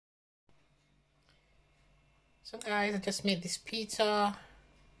So guys, I just made this pizza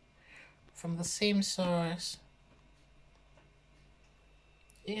from the same source.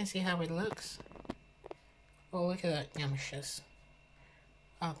 You can see how it looks. Oh, look at that yamshes.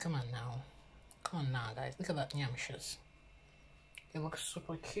 Oh, come on now. Come on now, guys. Look at that yamshes. It looks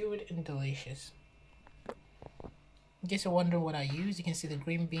super cute and delicious. In case you're wondering what I use, you can see the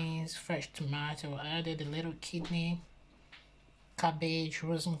green beans, fresh tomato. I added a little kidney, cabbage,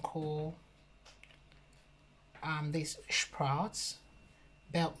 rosenkohl, these sprouts,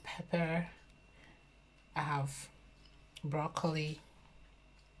 bell pepper. I have broccoli.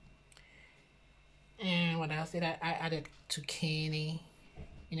 And what else did I added zucchini.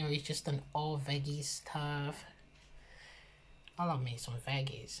 You know, it's just an all veggie stuff. I love me some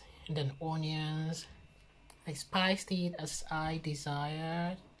veggies. And then onions. I spiced it as I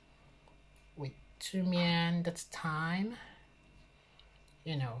desired with thymian, that's thyme,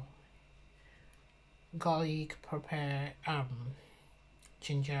 you know, garlic, pepper,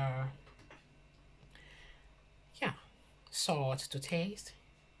 ginger, yeah, salt to taste,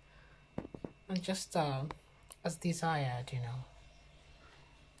 and just as desired, you know.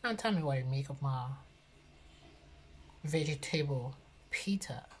 And tell me what you make of my vegetable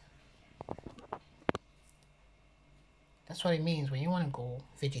pita. That's what it means when you want to go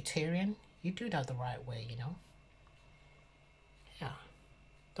vegetarian. You do that the right way, you know. Yeah.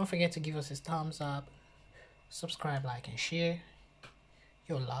 Don't forget to give us a thumbs up, subscribe, like, and share.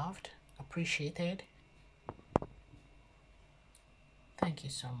 You're loved, appreciated. Thank you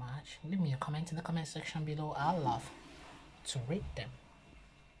so much. Leave me a comment in the comment section below. I love to read them.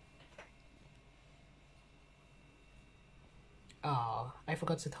 Oh, I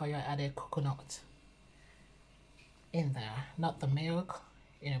forgot to tell you I added coconut in there, not the milk,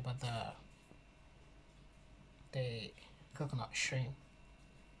 you know, but the coconut shrimp,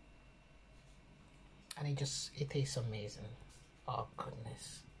 and it tastes amazing. Oh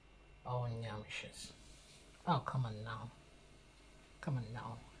goodness, oh yumshes. Oh, come on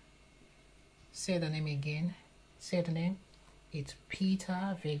now, say the name again. Say the name. It's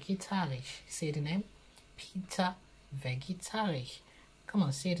pita vegetarische. Say the name. Pita vegetarische. Come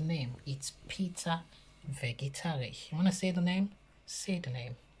on, say the name. It's pita vegetarische. You want to say the name? Say the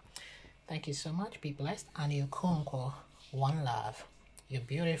name. Thank you so much. Be blessed. And you conquer. One love. You're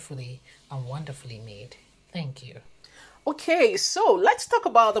beautifully and wonderfully made. Thank you. Okay, so let's talk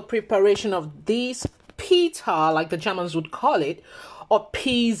about the preparation of this pita, like the Germans would call it, or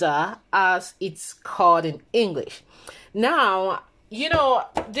pizza as it's called in English. Now, you know,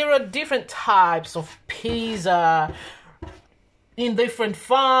 there are different types of pizza in different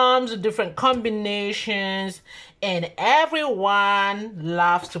forms, different combinations, and everyone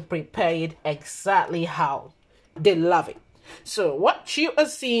loves to prepare it exactly how they love it. So what you are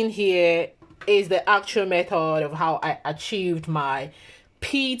seeing here is the actual method of how I achieved my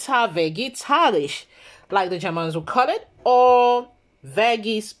pita vegetarisch, like the Germans would call it, or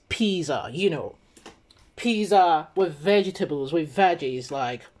veggies pizza, you know, pizza with vegetables, with veggies.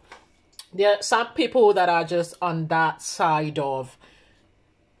 Like, there are some people that are just on that side of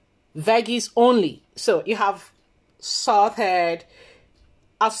veggies only. So you have assorted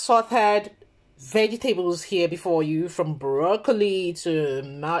vegetables here before you, from broccoli to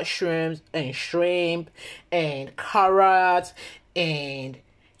mushrooms and shrimp and carrots and,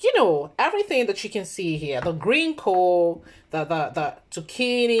 you know, everything that you can see here. The green kale, the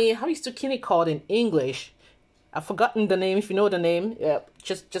zucchini. How is zucchini called in English? I've forgotten the name. If you know the name,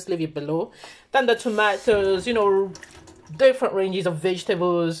 just leave it below. Then the tomatoes, you know, different ranges of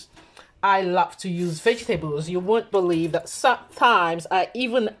vegetables. I love to use vegetables. You won't believe that sometimes I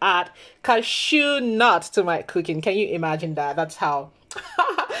even add cashew nuts to my cooking. Can you imagine that? That's how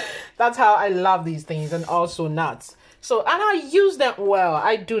that's how I love these things, and also nuts. So, and I use them well.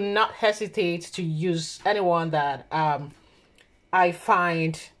 I do not hesitate to use anyone that I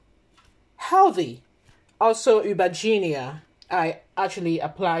find healthy. Also, aubergine, I actually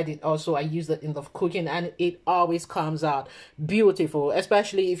applied it also. I use it in the cooking, and it always comes out beautiful,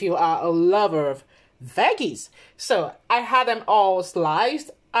 especially if you are a lover of veggies. So I had them all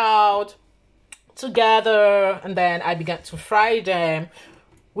sliced out together, and then I began to fry them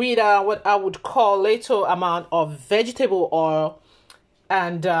with what I would call little amount of vegetable oil,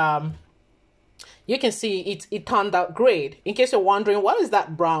 and you can see it turned out great. In case you're wondering, what is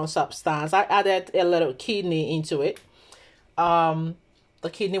that brown substance? I added a little kidney into it. The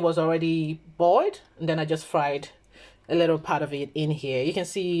kidney was already boiled, and then I just fried a little part of it in here. You can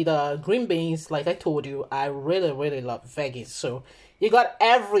see the green beans. Like I told you, I really love veggies. So you got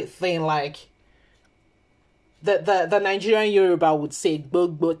everything, like the Nigerian Yoruba would say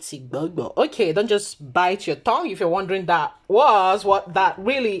gbogbo ti gbogbo. Okay, don't just bite your tongue if you're wondering that was what that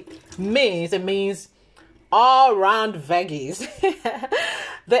really means. It means all round veggies.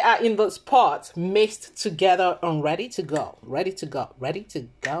 They are in the pot, mixed together and ready to go. Ready to go. Ready to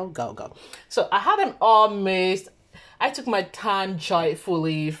go, go, go. So I had them all mixed. I took my time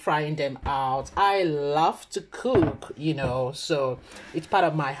joyfully frying them out. I love to cook, you know, so it's part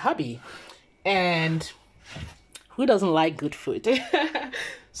of my hobby. And who doesn't like good food?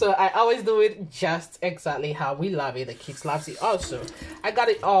 So I always do it just exactly how we love it. The kids love it also. I got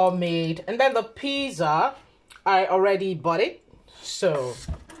it all made. And then the pizza, I already bought it. So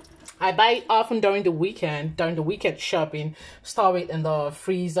I buy it often during the weekend shopping, store it in the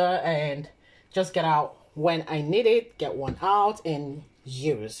freezer and just get out when I need it, get one out and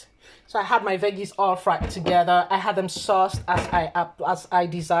use. So I had my veggies all fried together. I had them sauced as I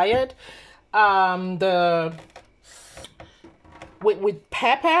desired. With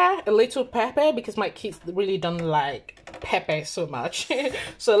pepper, a little pepper, because my kids really don't like pepper so much.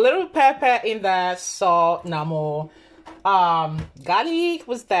 So a little pepper in there, salt, normal. Garlic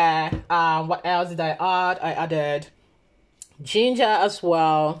was there. What else did I add? I added ginger as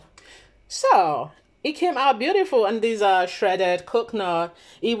well. So it came out beautiful, and these are shredded coconut.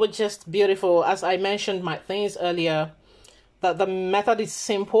 It was just beautiful. As I mentioned my things earlier, that the method is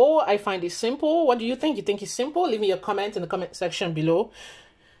simple. I find it simple. What do you think? You think it's simple? Leave me your comment in the comment section below.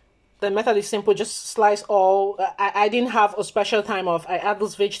 The method is simple. Just slice all. I didn't have a special time of I add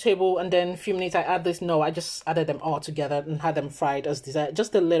this vegetable and then a few minutes I add this. No, I just added them all together and had them fried as desired.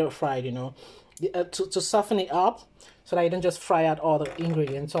 Just a little fried, you know, to soften it up so that you don't just fry out all the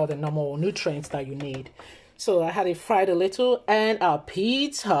ingredients, all the normal nutrients that you need. So I had it fried a little, and our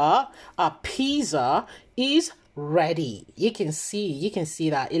pizza is ready. You can see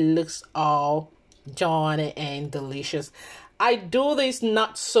that it looks all done and delicious. I do this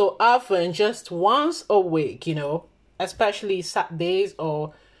not so often, just once a week, you know, especially Saturdays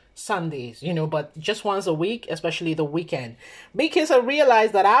or Sundays, you know, but just once a week, especially the weekend, because I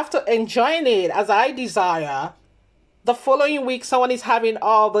realized that after enjoying it as I desire, the following week someone is having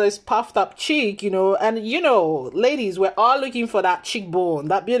all this puffed up cheek, you know, and you know, ladies, we're all looking for that cheekbone,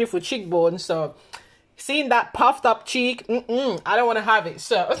 that beautiful cheekbone. So seeing that puffed up cheek, I don't want to have it.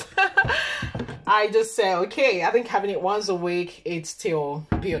 So I just say, okay, I think having it once a week, it's still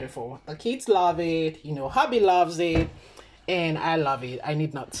beautiful. The kids love it, you know, hubby loves it, and I love it. I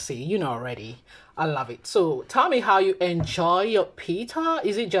need not say, you know already, I love it. So tell me how you enjoy your pita.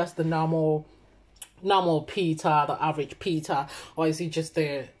 Is it just the normal pita, the average pita, or is it just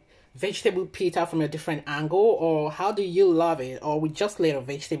the vegetable pita from a different angle, or how do you love it, or with just little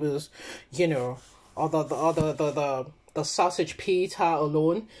vegetables, you know, or the sausage pita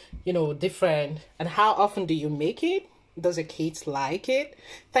alone, you know, different? And how often do you make it? Does your kids like it?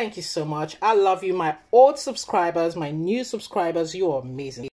 Thank you so much. I love you, my old subscribers, my new subscribers. You are amazing.